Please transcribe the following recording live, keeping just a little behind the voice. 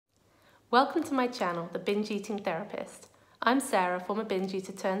Welcome to my channel, The Binge Eating Therapist. I'm Sarah, former binge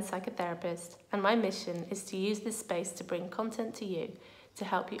eater turned psychotherapist, and my mission is to use this space to bring content to you to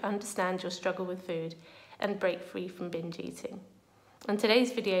help you understand your struggle with food and break free from binge eating. And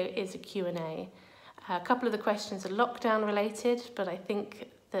today's video is a Q&A. A couple of the questions are lockdown related, but I think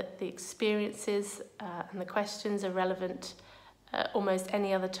that the experiences and the questions are relevant almost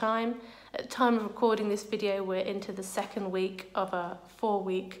any other time. At the time of recording this video, we're into the second week of a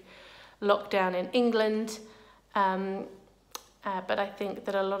 4-week lockdown in England, but I think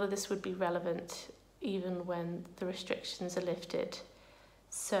that a lot of this would be relevant even when the restrictions are lifted.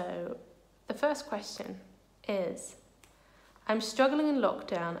 So the first question is, I'm struggling in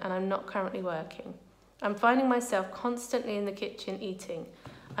lockdown and I'm not currently working. I'm finding myself constantly in the kitchen eating.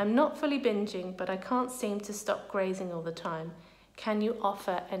 I'm not fully binging, but I can't seem to stop grazing all the time. Can you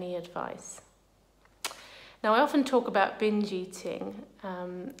offer any advice? Now, I often talk about binge eating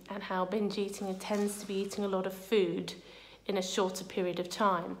and how binge eating tends to be eating a lot of food in a shorter period of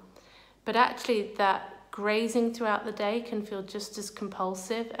time. But actually that grazing throughout the day can feel just as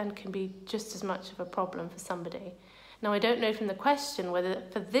compulsive and can be just as much of a problem for somebody. Now, I don't know from the question whether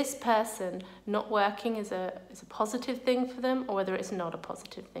for this person not working is a positive thing for them or whether it's not a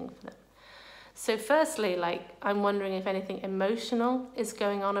positive thing for them. So firstly, I'm wondering if anything emotional is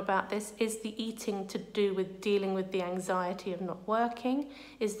going on about this. Is the eating to do with dealing with the anxiety of not working?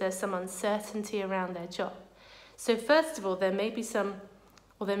 Is there some uncertainty around their job? So first of all, there may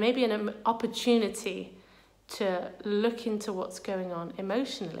be an opportunity to look into what's going on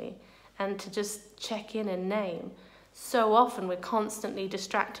emotionally and to just check in and name. So often we're constantly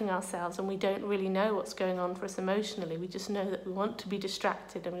distracting ourselves and we don't really know what's going on for us emotionally. We just know that we want to be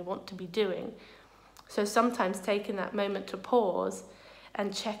distracted and we want to be doing. So sometimes taking that moment to pause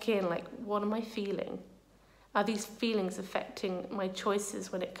and check in, what am I feeling? Are these feelings affecting my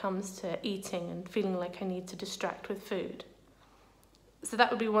choices when it comes to eating and feeling like I need to distract with food? So that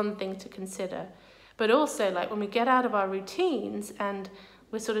would be one thing to consider. But also, when we get out of our routines and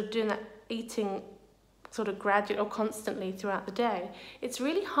we're sort of doing that eating sort of gradually or constantly throughout the day, it's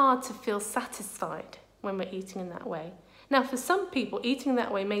really hard to feel satisfied when we're eating in that way. Now, for some people, eating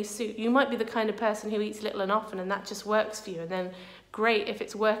that way may suit. You might be the kind of person who eats little and often and that just works for you, and then great if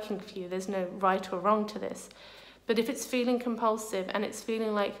it's working for you. There's no right or wrong to this. But if it's feeling compulsive and it's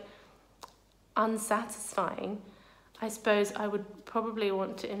feeling unsatisfying, I suppose I would probably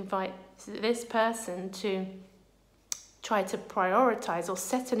want to invite this person to try to prioritize or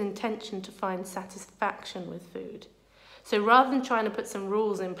set an intention to find satisfaction with food. So rather than trying to put some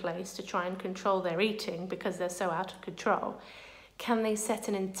rules in place to try and control their eating because they're so out of control, can they set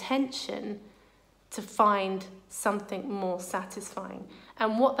an intention to find something more satisfying?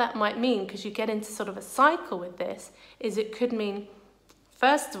 And what that might mean, because you get into sort of a cycle with this, is it could mean,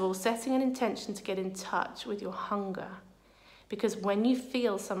 first of all, setting an intention to get in touch with your hunger. Because when you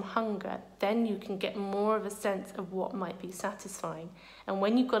feel some hunger, then you can get more of a sense of what might be satisfying. And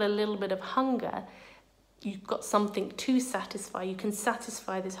when you've got a little bit of hunger, you've got something to satisfy. You can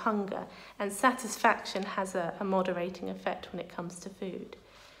satisfy this hunger. And satisfaction has a moderating effect when it comes to food.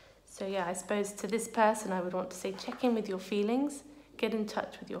 So yeah, I suppose to this person, I would want to say, check in with your feelings, get in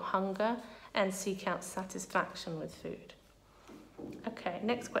touch with your hunger, and seek out satisfaction with food. Okay,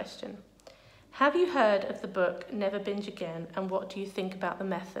 next question. Have you heard of the book Never Binge Again, and what do you think about the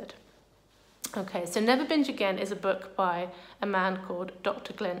method? Okay, so Never Binge Again is a book by a man called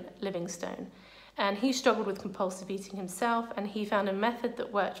Dr. Livingstone, and he struggled with compulsive eating himself, and he found a method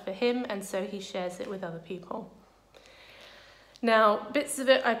that worked for him, and so he shares it with other people. Now, bits of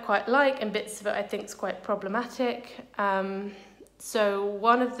it I quite like, and bits of it I think is quite problematic. So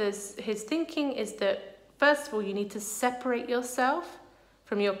one of his thinking is that, first of all, you need to separate yourself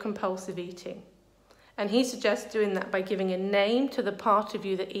from your compulsive eating. And he suggests doing that by giving a name to the part of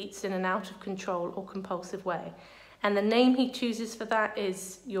you that eats in an out of control or compulsive way. And the name he chooses for that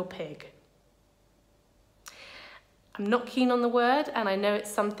is your pig. I'm not keen on the word, and I know it's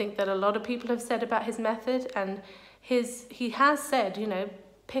something that a lot of people have said about his method, and he has said,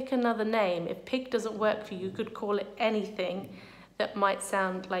 pick another name. If pig doesn't work for you, you could call it anything that might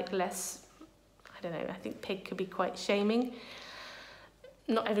sound less, I don't know, I think pig could be quite shaming.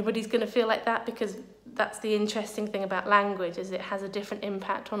 Not everybody's going to feel like that, because that's the interesting thing about language, is it has a different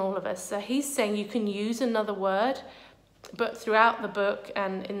impact on all of us. So he's saying you can use another word, but throughout the book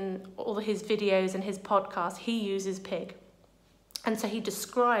and in all his videos and his podcast, he uses pig. And so he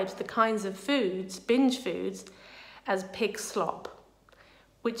describes the kinds of foods, binge foods, as pig slop,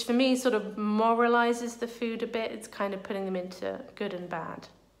 which for me sort of moralizes the food a bit. It's kind of putting them into good and bad,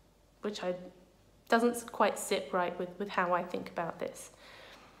 which doesn't quite sit right with how I think about this.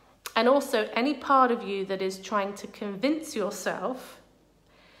 And also any part of you that is trying to convince yourself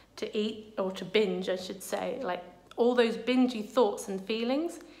to eat, or to binge, I should say, like all those bingy thoughts and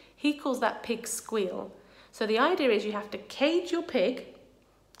feelings, he calls that pig squeal. So the idea is you have to cage your pig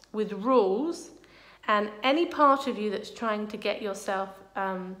with rules, and any part of you that's trying to get yourself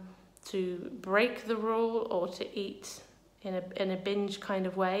to break the rule or to eat in a binge kind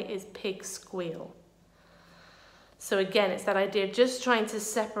of way is pig squeal. So again, it's that idea of just trying to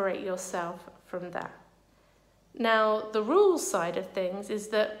separate yourself from that. Now, the rules side of things is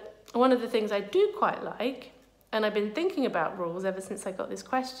that one of the things I do quite like, and I've been thinking about rules ever since I got this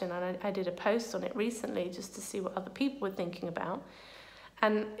question, and I did a post on it recently just to see what other people were thinking about.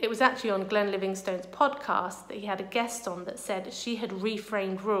 And it was actually on Glenn Livingstone's podcast that he had a guest on that said she had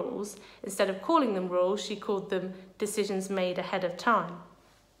reframed rules. Instead of calling them rules, she called them decisions made ahead of time.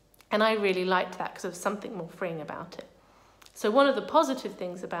 And I really liked that because there was something more freeing about it. So one of the positive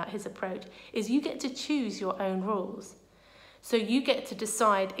things about his approach is you get to choose your own rules. So you get to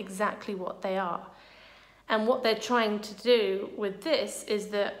decide exactly what they are. And what they're trying to do with this is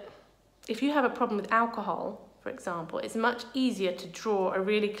that if you have a problem with alcohol, for example, it's much easier to draw a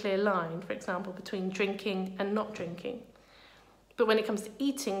really clear line, for example, between drinking and not drinking. But when it comes to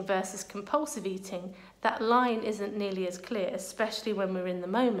eating versus compulsive eating, that line isn't nearly as clear, especially when we're in the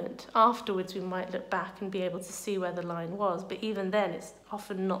moment. Afterwards, we might look back and be able to see where the line was, but even then, it's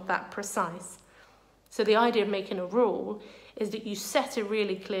often not that precise. So the idea of making a rule is that you set a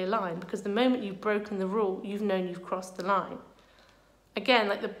really clear line, because the moment you've broken the rule, you've known you've crossed the line. Again,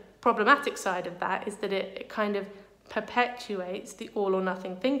 like the problematic side of that is that it kind of perpetuates the all or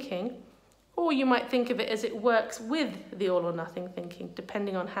nothing thinking, or you might think of it as it works with the all or nothing thinking,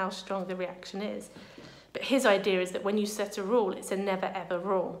 depending on how strong the reaction is. But his idea is that when you set a rule, it's a never ever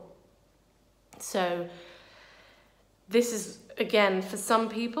rule. So this is, again, for some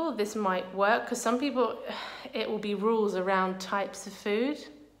people, this might work, because some people, it will be rules around types of food.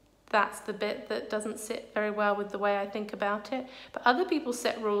 That's the bit that doesn't sit very well with the way I think about it. But other people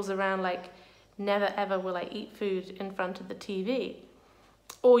set rules around, like, never ever will I eat food in front of the TV.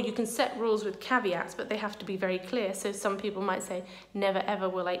 Or you can set rules with caveats, but they have to be very clear. So some people might say, never ever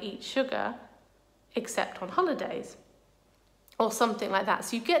will I eat sugar, except on holidays, or something like that.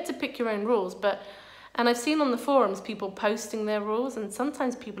 So you get to pick your own rules, and I've seen on the forums people posting their rules, and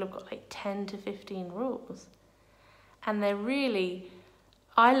sometimes people have got like 10 to 15 rules. And they're really,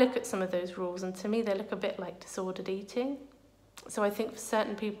 I look at some of those rules, and to me they look a bit like disordered eating. So I think for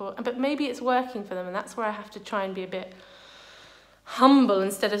certain people, but maybe it's working for them, and that's where I have to try and be a bit humble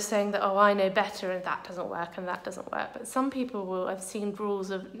instead of saying that, oh, I know better and that doesn't work and that doesn't work. But some people will, I've seen rules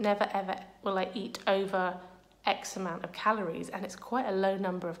of never ever will I eat over X amount of calories, and it's quite a low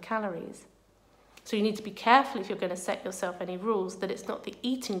number of calories. So you need to be careful if you're going to set yourself any rules, that it's not the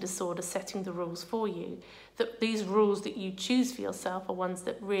eating disorder setting the rules for you, that these rules that you choose for yourself are ones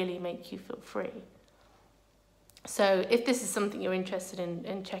that really make you feel free. So if this is something you're interested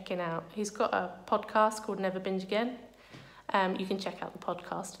in checking out, he's got a podcast called Never Binge Again. You can check out the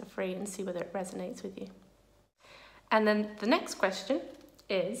podcast for free and see whether it resonates with you. And then the next question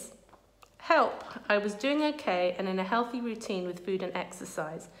is, help, I was doing okay and in a healthy routine with food and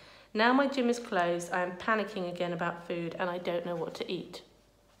exercise. Now my gym is closed, I am panicking again about food and I don't know what to eat.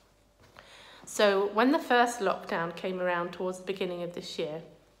 So when the first lockdown came around towards the beginning of this year,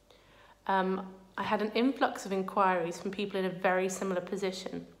 I had an influx of inquiries from people in a very similar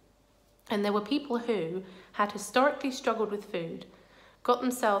position. And there were people who had historically struggled with food, got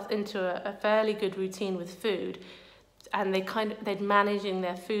themselves into a fairly good routine with food, and they'd managing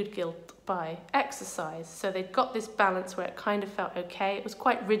their food guilt by exercise. So they'd got this balance where it kind of felt okay. It was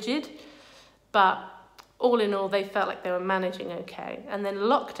quite rigid, but all in all, they felt like they were managing okay. And then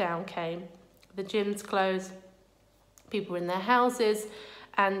lockdown came, the gyms closed, people were in their houses,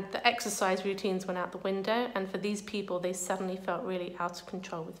 and the exercise routines went out the window. And for these people, they suddenly felt really out of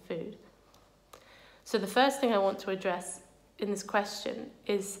control with food. So the first thing I want to address in this question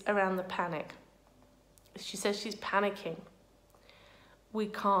is around the panic. She says she's panicking. We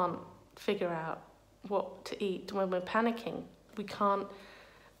can't figure out what to eat when we're panicking. We can't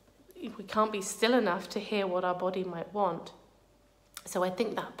be still enough to hear what our body might want. So I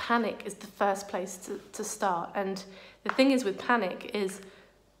think that panic is the first place to start. And the thing is with panic is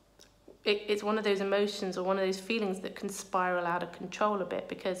it's one of those emotions or one of those feelings that can spiral out of control a bit,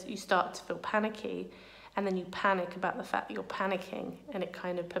 because you start to feel panicky and then you panic about the fact that you're panicking, and it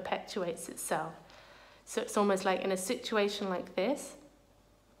kind of perpetuates itself. So it's almost like in a situation like this,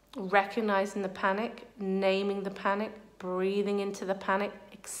 recognizing the panic, naming the panic, breathing into the panic,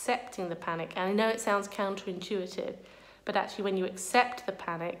 accepting the panic. And I know it sounds counterintuitive, but actually when you accept the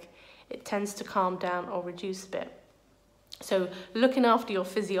panic, it tends to calm down or reduce a bit. So looking after your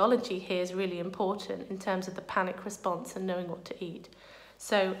physiology here is really important in terms of the panic response and knowing what to eat.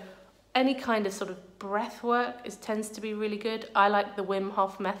 So any kind of sort of breath work tends to be really good. I like the Wim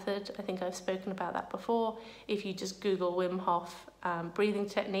Hof method. I think I've spoken about that before. If you just Google Wim Hof breathing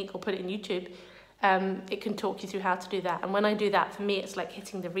technique or put it in YouTube, it can talk you through how to do that. And when I do that, for me, it's like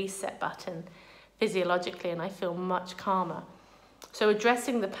hitting the reset button physiologically, and I feel much calmer. So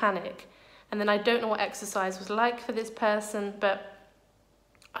addressing the panic. And then I don't know what exercise was like for this person, but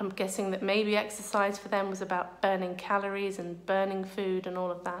I'm guessing that maybe exercise for them was about burning calories and burning food and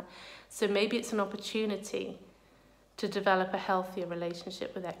all of that. So maybe it's an opportunity to develop a healthier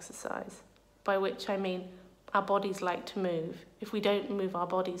relationship with exercise, by which I mean our bodies like to move. If we don't move our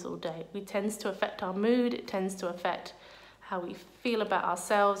bodies all day, it tends to affect our mood, it tends to affect how we feel about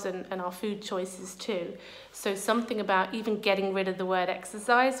ourselves and our food choices too. So something about even getting rid of the word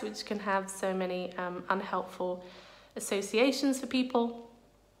exercise, which can have so many unhelpful associations for people,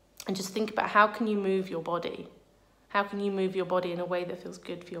 and just think about how can you move your body? How can you move your body in a way that feels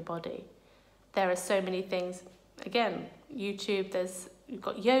good for your body? There are so many things. Again, YouTube, you've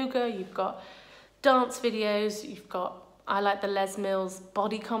got yoga, you've got dance videos, you've got, I like the Les Mills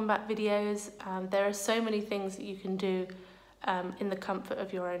body combat videos. There are so many things that you can do in the comfort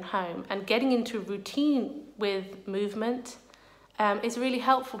of your own home. And getting into a routine with movement is really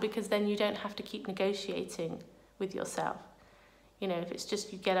helpful, because then you don't have to keep negotiating with yourself. You know, if it's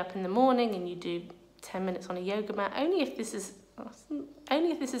just you get up in the morning and you do 10 minutes on a yoga mat, only if this is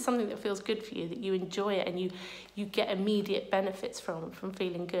something that feels good for you, that you enjoy it and you get immediate benefits from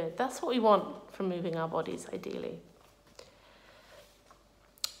feeling good. That's what we want from moving our bodies, ideally.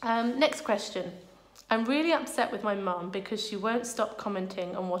 Next question. I'm really upset with my mum because she won't stop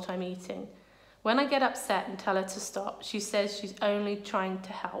commenting on what I'm eating. When I get upset and tell her to stop, she says she's only trying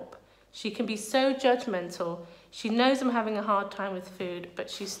to help. She can be so judgmental. She knows I'm having a hard time with food, but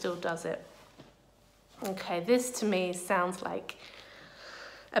she still does it. Okay, this to me sounds like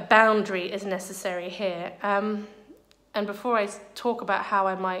a boundary is necessary here. And before I talk about how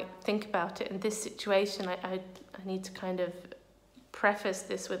I might think about it in this situation, I need to kind of preface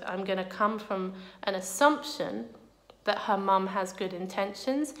this with, I'm going to come from an assumption that her mum has good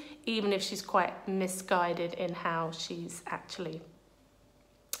intentions, even if she's quite misguided in how she's actually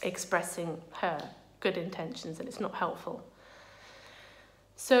expressing her good intentions, and it's not helpful.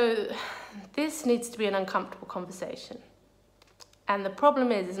 So this needs to be an uncomfortable conversation. And the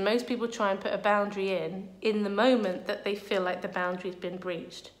problem is most people try and put a boundary in the moment that they feel like the boundary's been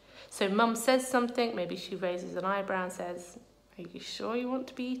breached. So mum says something, maybe she raises an eyebrow and says, "Are you sure you want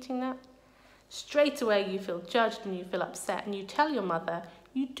to be eating that?" Straight away you feel judged and you feel upset, and you tell your mother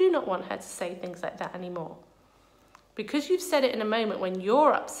you do not want her to say things like that anymore. Because you've said it in a moment when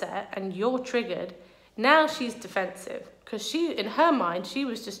you're upset and you're triggered, now she's defensive. Because in her mind, she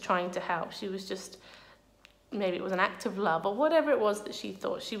was just trying to help. She was just, maybe it was an act of love or whatever it was that she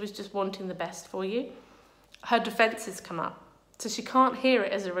thought. She was just wanting the best for you. Her defenses come up. So she can't hear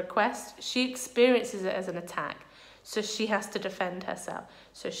it as a request. She experiences it as an attack. So she has to defend herself.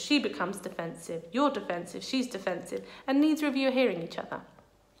 So she becomes defensive. You're defensive. She's defensive. And neither of you are hearing each other.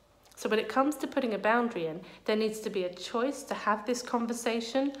 So when it comes to putting a boundary in, there needs to be a choice to have this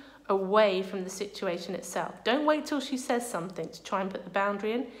conversation away from the situation itself. Don't wait till she says something to try and put the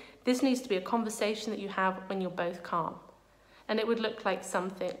boundary in. This needs to be a conversation that you have when you're both calm. And it would look like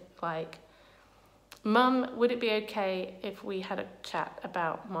something like, "Mum, would it be okay if we had a chat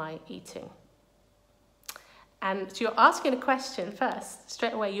about my eating?" And so you're asking a question first,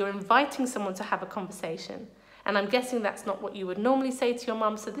 straight away. You're inviting someone to have a conversation. And I'm guessing that's not what you would normally say to your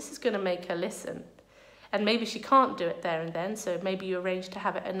mum, so this is going to make her listen. And maybe she can't do it there and then, so maybe you arrange to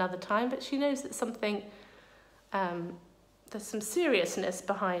have it another time, but she knows that there's some seriousness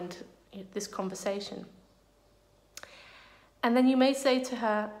behind this conversation. And then you may say to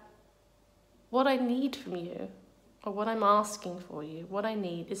her, "What I need from you, or what I'm asking for you, what I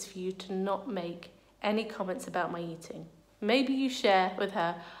need is for you to not make any comments about my eating." Maybe you share with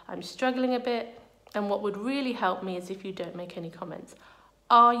her, "I'm struggling a bit, and what would really help me is if you don't make any comments.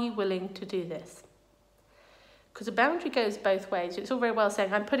 Are you willing to do this?" Because a boundary goes both ways. It's all very well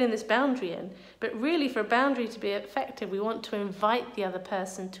saying, "I'm putting this boundary in," but really for a boundary to be effective, we want to invite the other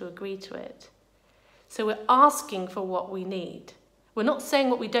person to agree to it. So we're asking for what we need. We're not saying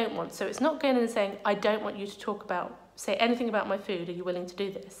what we don't want. So it's not going in and saying, "I don't want you to say anything about my food. Are you willing to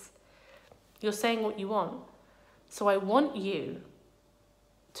do this?" You're saying what you want. So I want you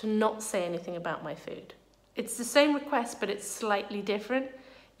to not say anything about my food. It's the same request, but it's slightly different.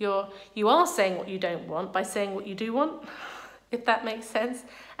 You are saying what you don't want by saying what you do want. if that makes sense.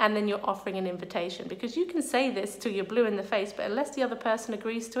 And then you're offering an invitation, because you can say this till you're blue in the face, but unless the other person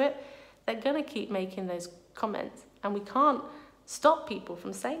agrees to it, they're going to keep making those comments. And we can't stop people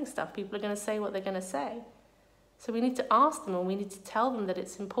from saying stuff. People are going to say what they're going to say. So we need to ask them, and we need to tell them that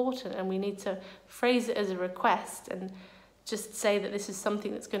it's important, and we need to phrase it as a request and just say that this is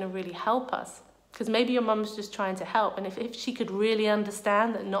something that's going to really help us. Because maybe your mum's just trying to help, and if she could really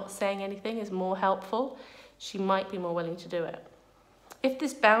understand that not saying anything is more helpful, she might be more willing to do it. If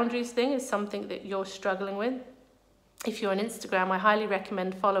this boundaries thing is something that you're struggling with, if you're on Instagram, I highly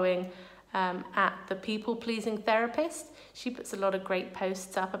recommend following at the People Pleasing Therapist. She puts a lot of great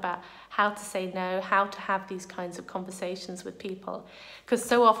posts up about how to say no, how to have these kinds of conversations with people. Because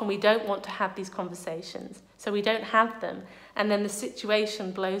so often we don't want to have these conversations, so we don't have them, and then the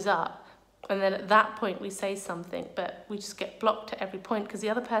situation blows up, and then at that point we say something, but we just get blocked at every point because the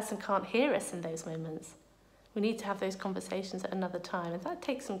other person can't hear us in those moments. We need to have those conversations at another time, and that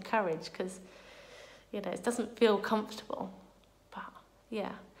takes some courage, because it doesn't feel comfortable. But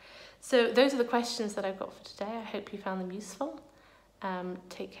yeah. So those are the questions that I've got for today. I hope you found them useful.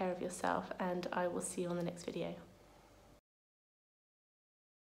 Take care of yourself, and I will see you on the next video.